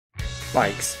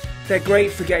Bikes. They're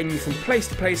great for getting you from place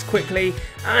to place quickly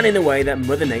and in a way that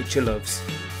Mother Nature loves.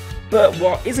 But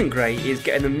what isn't great is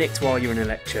getting them nicked while you're in a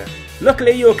lecture.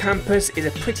 Luckily your campus is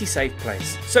a pretty safe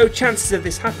place, so chances of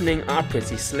this happening are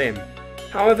pretty slim.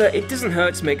 However, it doesn't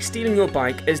hurt to make stealing your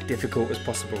bike as difficult as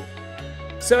possible.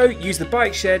 So use the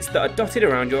bike sheds that are dotted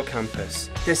around your campus.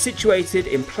 They're situated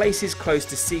in places close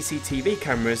to CCTV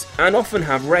cameras and often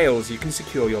have rails you can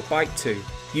secure your bike to.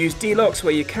 Use D-locks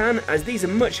where you can, as these are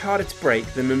much harder to break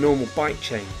than a normal bike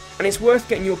chain. And it's worth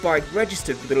getting your bike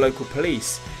registered with the local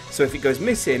police, so if it goes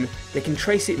missing, they can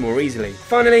trace it more easily.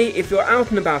 Finally, if you're out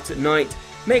and about at night,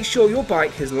 make sure your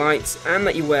bike has lights and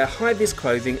that you wear high-vis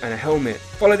clothing and a helmet.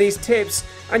 Follow these tips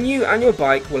and you and your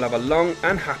bike will have a long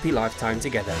and happy lifetime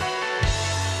together.